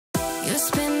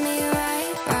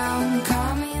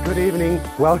Good evening.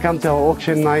 Welcome to our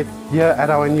auction night here at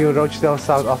our new Rochdale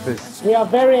South office. We are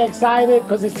very excited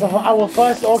because it's our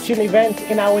first auction event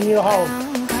in our new home.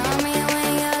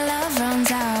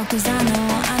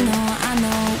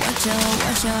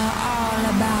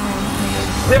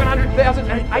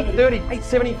 700,000 at 830,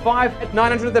 875, at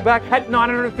 900 at the back, at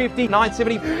 950,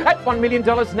 970, at $1 million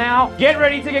now. Get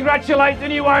ready to congratulate the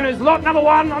new owners. Lot number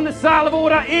one on the sale of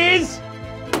order is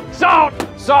sold,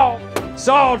 sold,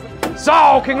 sold,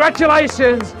 sold.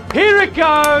 Congratulations. Here it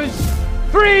goes.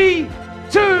 3,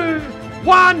 2,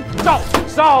 1, sold,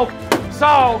 sold,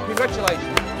 sold. Congratulations.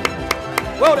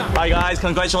 Well done. Hi guys,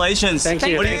 congratulations. Thank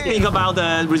you. What do you think about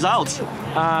the results?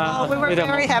 We were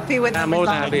very happy with the more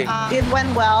result. than happy. It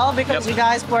went well because you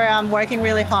guys were working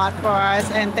really hard for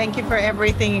us, and thank you for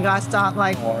everything you guys done,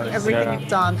 everything you've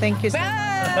done. Thank you so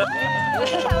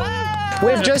much.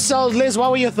 We've just sold. Liz, what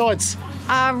were your thoughts?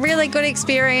 Really good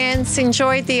experience,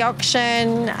 enjoyed the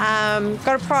auction,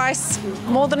 got a price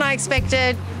more than I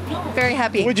expected, very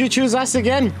happy. Would you choose us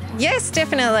again? Yes,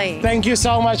 definitely. Thank you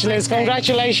so much, Liz.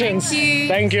 Congratulations. Thank you.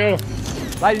 Thank you.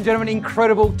 Ladies and gentlemen,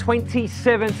 incredible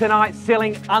 27 tonight,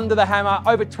 selling under the hammer,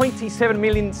 over 27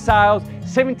 million sales,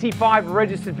 75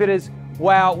 registered bidders.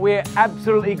 Wow, we're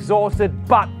absolutely exhausted,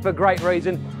 but for great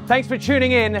reason. Thanks for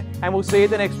tuning in, and we'll see you at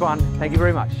the next one. Thank you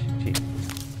very much.